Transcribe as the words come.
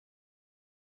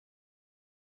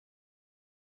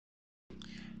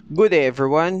Good day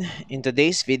everyone. In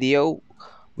today's video,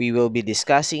 we will be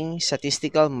discussing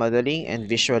statistical modeling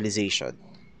and visualization.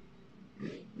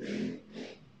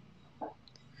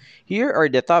 Here are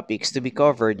the topics to be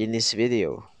covered in this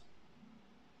video.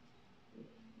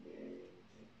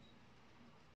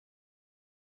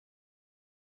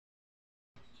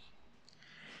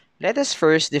 Let us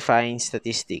first define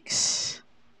statistics.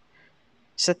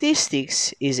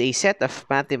 Statistics is a set of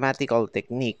mathematical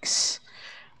techniques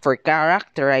for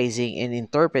characterizing and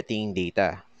interpreting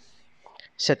data.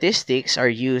 Statistics are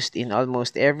used in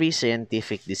almost every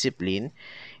scientific discipline,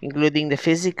 including the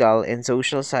physical and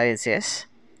social sciences,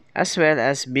 as well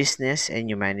as business and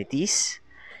humanities,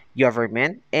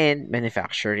 government, and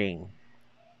manufacturing.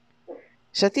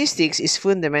 Statistics is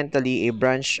fundamentally a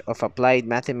branch of applied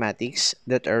mathematics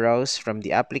that arose from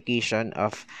the application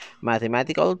of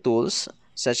mathematical tools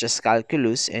such as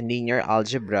calculus and linear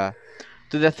algebra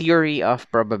to the theory of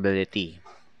probability.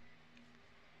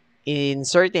 In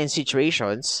certain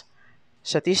situations,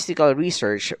 statistical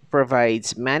research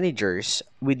provides managers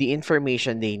with the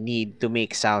information they need to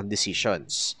make sound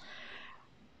decisions.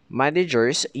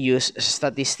 Managers use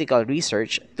statistical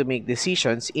research to make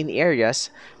decisions in areas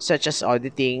such as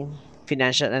auditing,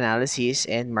 financial analysis,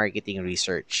 and marketing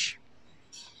research.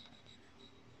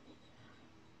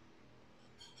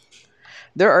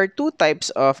 There are two types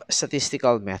of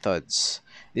statistical methods: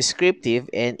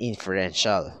 descriptive and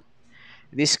inferential.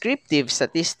 Descriptive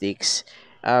statistics,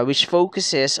 which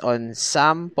focuses on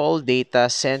sample data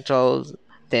central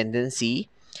tendency,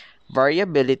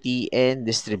 variability, and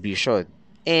distribution,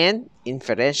 and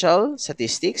inferential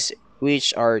statistics,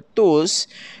 which are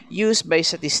tools used by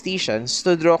statisticians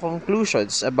to draw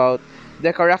conclusions about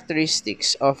the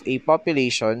characteristics of a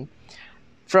population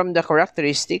from the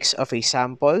characteristics of a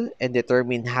sample and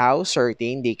determine how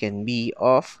certain they can be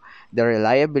of the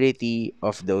reliability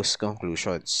of those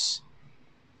conclusions.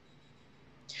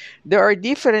 There are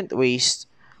different ways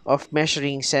of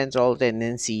measuring central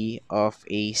tendency of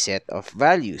a set of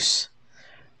values.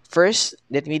 First,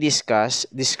 let me discuss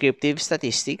descriptive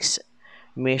statistics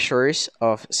measures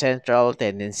of central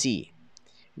tendency.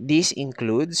 This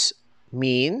includes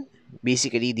mean,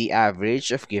 basically the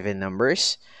average of given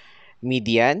numbers,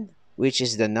 median, which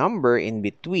is the number in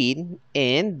between,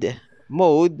 and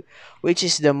mode, which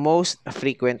is the most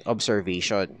frequent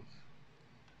observation.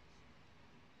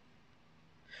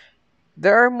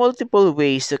 There are multiple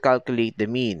ways to calculate the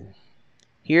mean.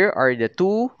 Here are the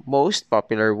two most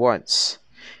popular ones: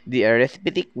 the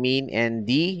arithmetic mean and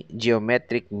the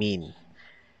geometric mean.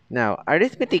 Now,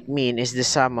 arithmetic mean is the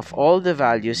sum of all the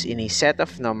values in a set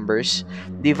of numbers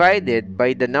divided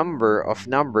by the number of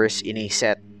numbers in a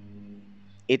set.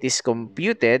 It is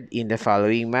computed in the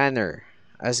following manner,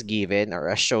 as given or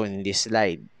as shown in this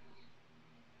slide.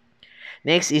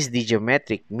 Next is the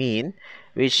geometric mean,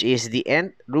 which is the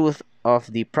nth root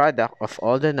of the product of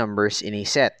all the numbers in a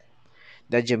set.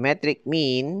 The geometric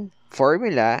mean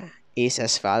formula is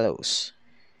as follows.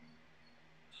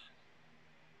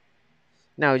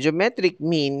 Now, geometric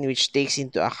mean, which takes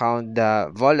into account the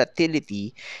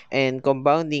volatility and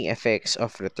compounding effects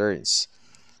of returns.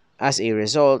 As a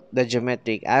result, the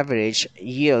geometric average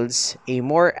yields a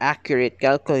more accurate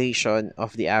calculation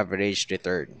of the average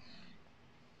return.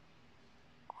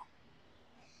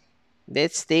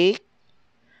 Let's take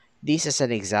this as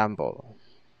an example.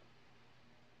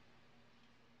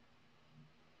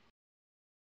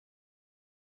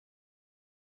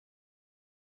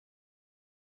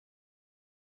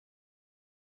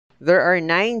 There are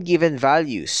 9 given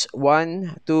values: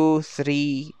 1, 2,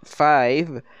 3,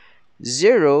 5,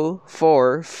 0,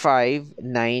 4, 5,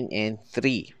 9, and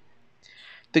 3.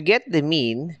 To get the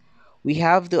mean, we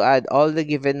have to add all the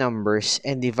given numbers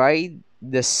and divide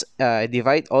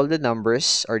all the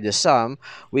numbers or the sum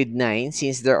with 9,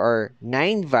 since there are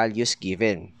 9 values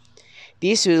given.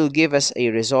 This will give us a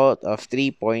result of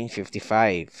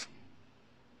 3.55.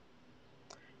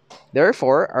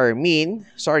 Therefore, the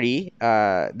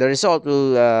result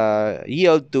will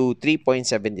yield to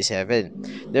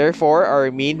 3.77. Therefore, our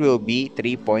mean will be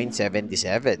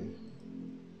 3.77.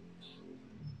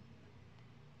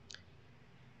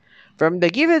 From the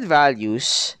given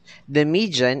values, the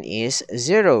median is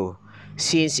 0,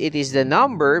 since it is the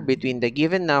number between the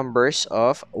given numbers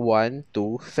of 1,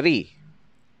 2, 3.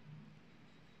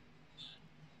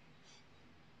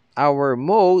 Our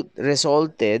mode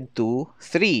resulted to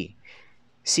 3,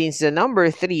 since the number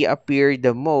 3 appeared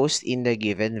the most in the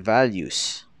given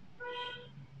values.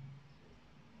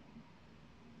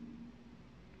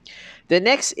 The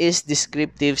next is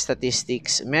descriptive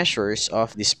statistics measures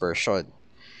of dispersion.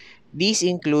 This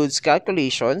includes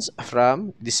calculations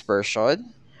from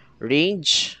dispersion,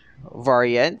 range,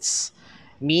 variance,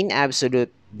 mean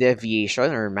absolute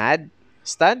deviation or MAD,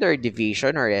 standard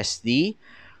deviation or SD,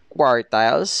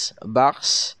 quartiles,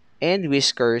 box, and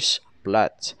whiskers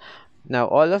plot. Now,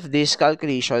 all of these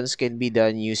calculations can be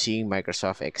done using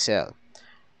Microsoft Excel.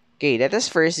 Okay, let us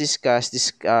first discuss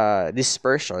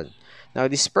dispersion. Now,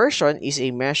 dispersion is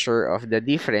a measure of the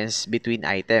difference between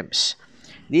items.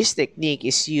 This technique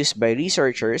is used by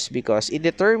researchers because it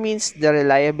determines the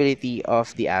reliability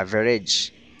of the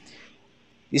average.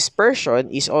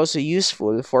 Dispersion is also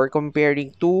useful for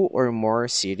comparing two or more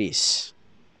series.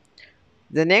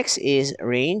 The next is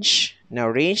range. Now,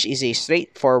 range is a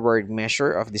straightforward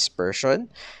measure of dispersion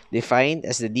defined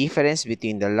as the difference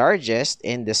between the largest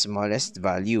and the smallest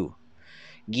value.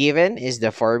 Given is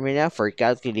the formula for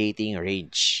calculating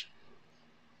range.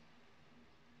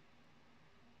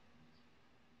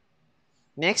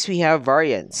 Next, we have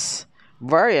variance.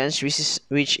 Variance,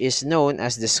 which is known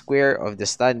as the square of the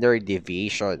standard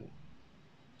deviation.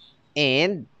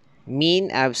 And mean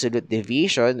absolute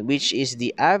deviation, which is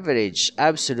the average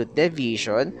absolute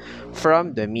deviation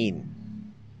from the mean.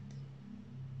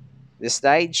 The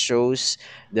slide shows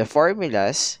the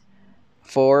formulas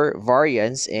for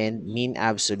variance and mean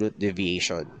absolute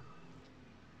deviation.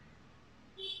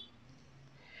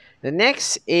 The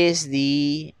next is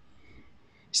the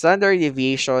standard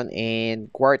deviation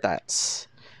and quartiles.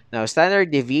 Now,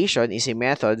 standard deviation is a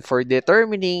method for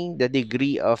determining the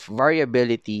degree of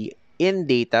variability in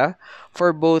data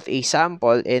for both a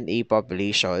sample and a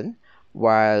population,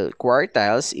 while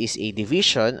quartiles is a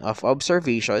division of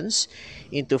observations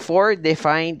into four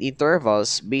defined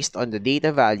intervals based on the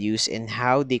data values and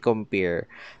how they compare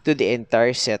to the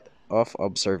entire set of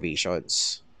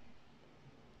observations.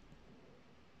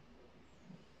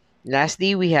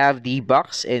 Lastly, we have the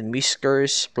box and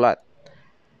whiskers plot.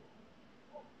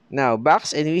 Now,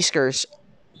 box and whiskers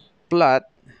plot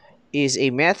is a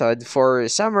method for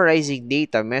summarizing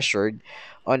data measured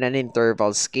on an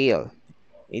interval scale.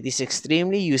 It is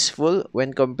extremely useful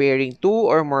when comparing two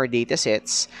or more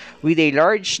datasets with a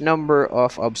large number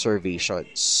of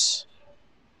observations.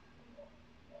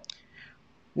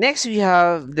 Next, we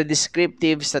have the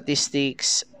descriptive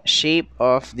statistics shape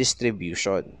of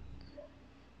distribution.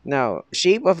 Now,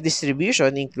 shape of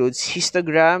distribution includes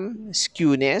histogram,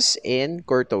 skewness, and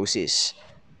kurtosis.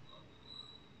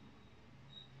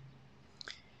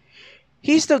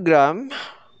 Histogram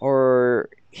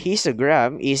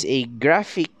is a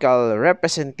graphical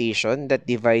representation that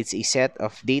divides a set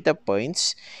of data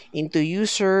points into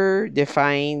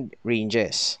user-defined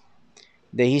ranges.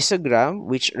 The histogram,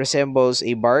 which resembles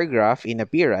a bar graph in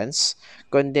appearance,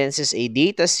 condenses a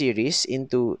data series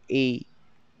into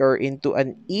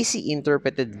an easy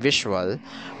interpreted visual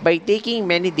by taking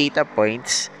many data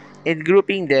points and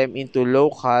grouping them into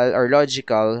local or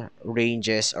logical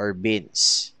ranges or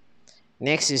bins.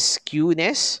 Next is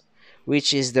skewness,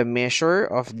 which is the measure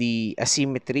of the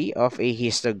asymmetry of a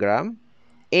histogram,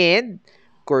 and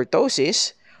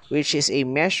kurtosis, which is a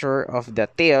measure of the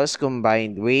tail's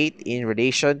combined weight in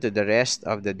relation to the rest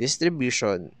of the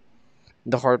distribution.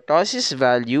 The kurtosis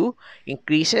value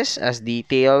increases as the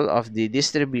tail of the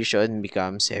distribution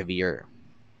becomes heavier.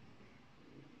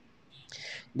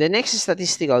 The next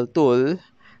statistical tool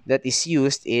that is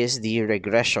used is the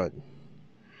regression.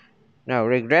 Now,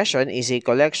 regression is a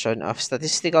collection of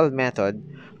statistical method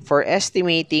for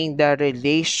estimating the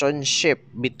relationship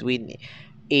between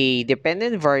a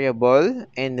dependent variable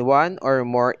and one or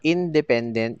more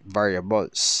independent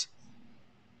variables.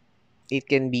 It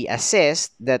can be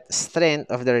assessed that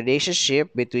strength of the relationship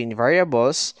between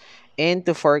variables and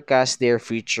to forecast their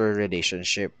future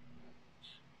relationship.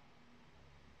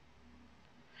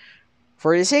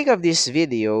 For the sake of this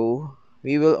video,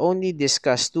 we will only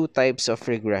discuss two types of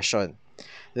regression,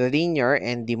 the linear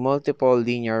and the multiple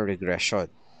linear regression.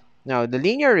 Now, the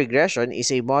linear regression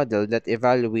is a model that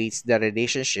evaluates the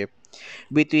relationship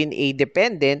between a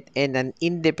dependent and an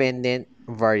independent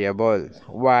variable,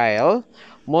 while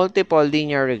multiple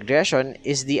linear regression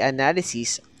is the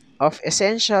analysis of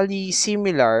essentially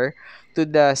similar to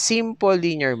the simple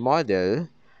linear model,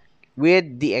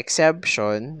 with the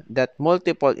exception that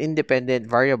multiple independent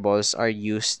variables are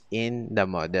used in the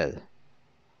model.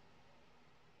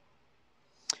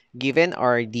 Given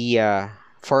are the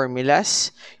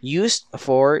formulas used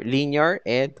for linear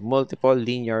and multiple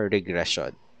linear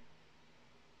regression.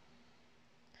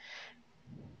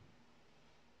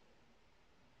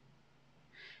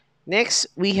 Next,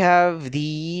 we have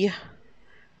the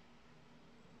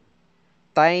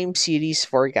time series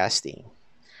forecasting.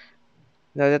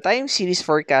 Now, the time series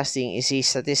forecasting is a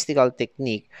statistical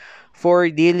technique for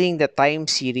dealing the time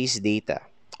series data.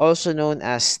 also known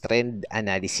as trend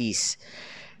analysis.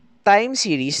 Time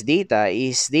series data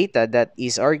is data that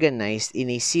is organized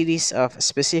in a series of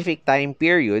specific time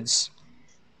periods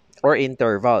or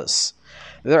intervals.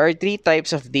 There are three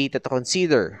types of data to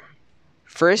consider.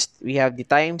 First, we have the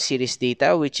time series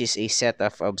data, which is a set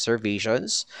of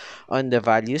observations on the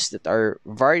values that are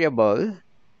variable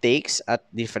takes at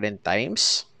different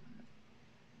times.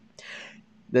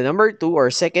 The number two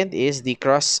or second is the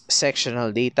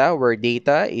cross-sectional data, where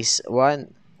data is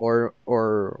one or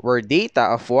where data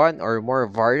of one or more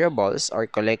variables are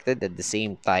collected at the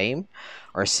same time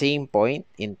or same point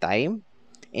in time.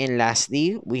 And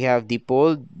lastly, we have the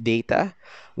pooled data,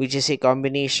 which is a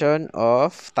combination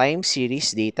of time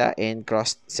series data and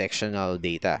cross-sectional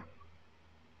data.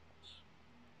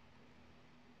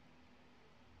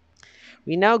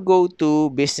 We now go to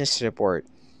business report.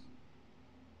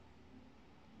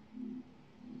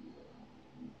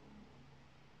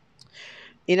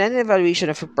 In an evaluation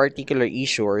of a particular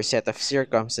issue or set of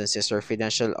circumstances or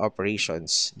financial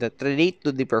operations that relate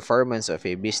to the performance of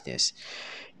a business,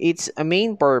 its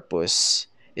main purpose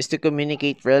is to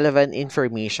communicate relevant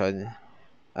information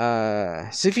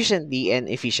sufficiently and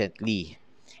efficiently.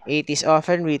 It is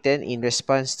often written in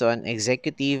response to an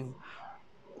executive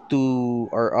to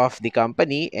or of the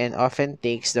company and often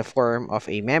takes the form of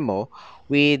a memo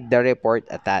with the report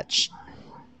attached.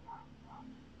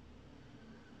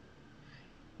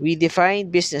 We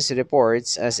define business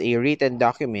reports as a written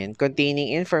document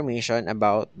containing information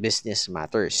about business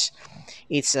matters.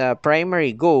 Its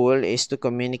primary goal is to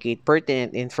communicate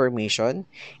pertinent information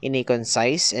in a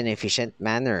concise and efficient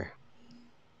manner.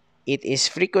 It is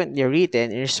frequently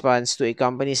written in response to a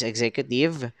company's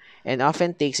executive and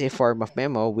often takes a form of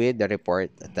memo with the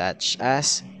report attached,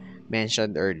 as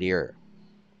mentioned earlier.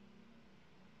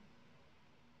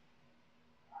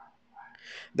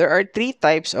 There are three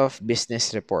types of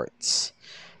business reports.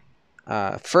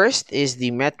 First is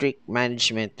the metric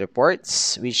management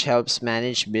reports, which helps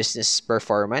manage business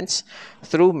performance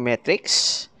through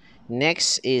metrics.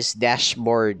 Next is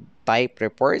dashboard type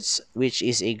reports, which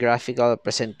is a graphical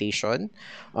presentation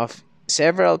of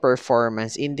several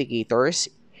performance indicators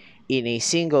in a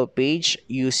single page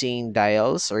using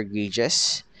dials or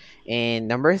gauges. And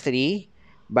number three,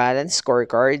 balance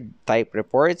scorecard type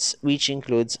reports, which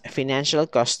includes financial,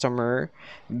 customer,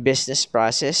 business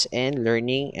process, and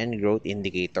learning and growth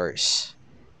indicators.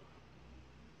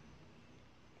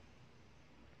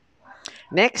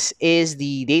 Next is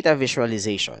the data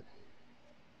visualization.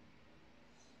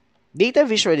 Data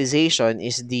visualization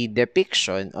is the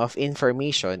depiction of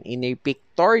information in a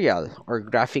pictorial or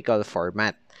graphical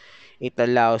format. It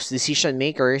allows decision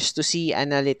makers to see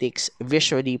analytics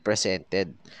visually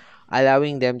presented,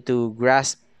 allowing them to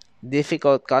grasp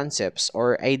difficult concepts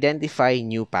or identify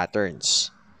new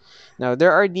patterns. Now,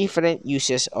 there are different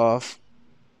uses of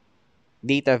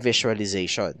data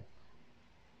visualization.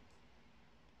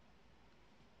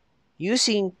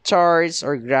 Using charts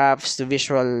or graphs to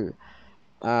visualize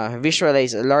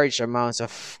large amounts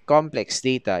of complex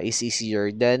data is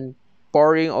easier than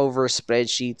poring over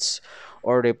spreadsheets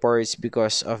or reports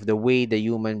because of the way the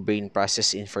human brain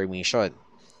processes information.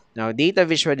 Now, data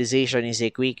visualization is a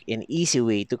quick and easy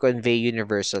way to convey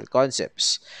universal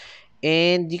concepts,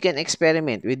 and you can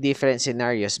experiment with different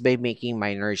scenarios by making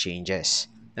minor changes.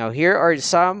 Now, here are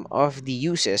some of the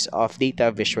uses of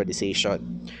data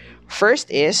visualization. First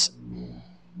is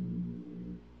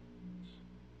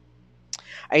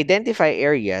identify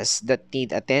areas that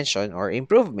need attention or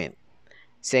improvement.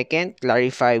 Second,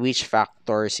 clarify which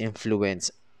factors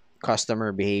influence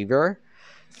customer behavior.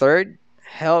 Third,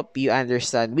 help you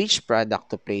understand which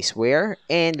product to place where.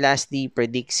 And lastly,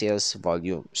 predict sales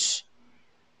volumes.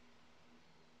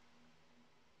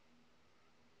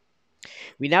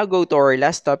 We now go to our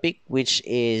last topic, which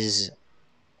is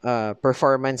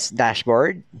performance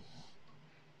dashboard.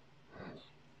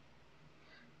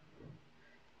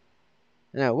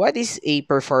 Now, what is a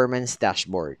performance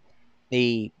dashboard?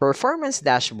 A performance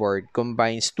dashboard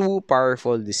combines two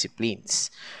powerful disciplines: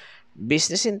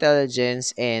 business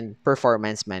intelligence and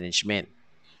performance management.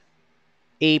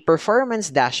 A performance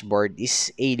dashboard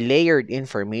is a layered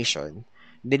information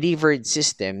delivered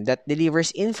system that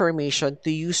delivers information to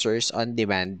users on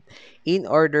demand in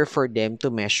order for them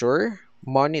to measure,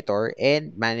 monitor,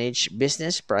 and manage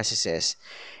business processes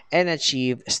and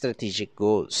achieve strategic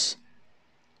goals.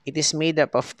 It is made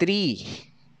up of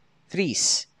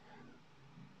threes.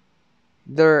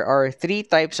 There are three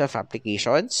types of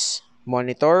applications: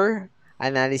 monitor,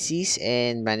 analysis,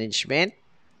 and management.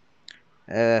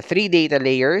 Three data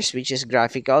layers, which is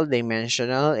graphical,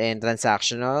 dimensional, and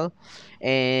transactional,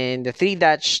 and the three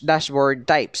dashboard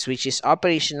types, which is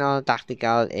operational,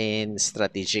 tactical, and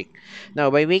strategic. Now,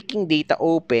 by making data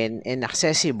open and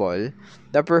accessible,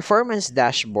 the performance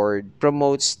dashboard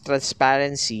promotes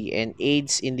transparency and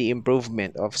aids in the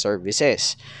improvement of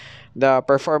services. The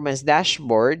performance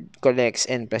dashboard collects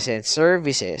and presents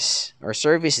services or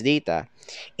service data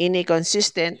in a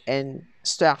consistent and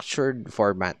structured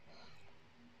format.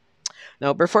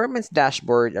 Now, performance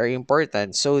dashboard are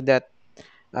important so that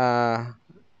uh,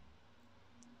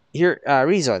 here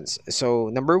reasons. So,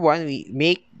 number one, we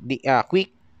make the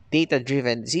quick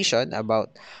data-driven decision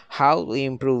about how to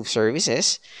improve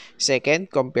services. Second,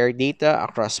 compare data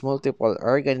across multiple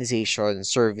organization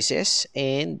services.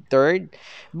 And third,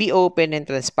 be open and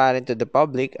transparent to the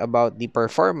public about the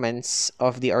performance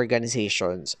of the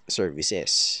organization's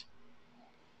services.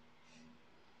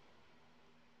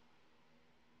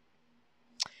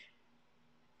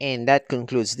 And that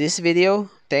concludes this video.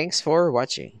 Thanks for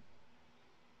watching.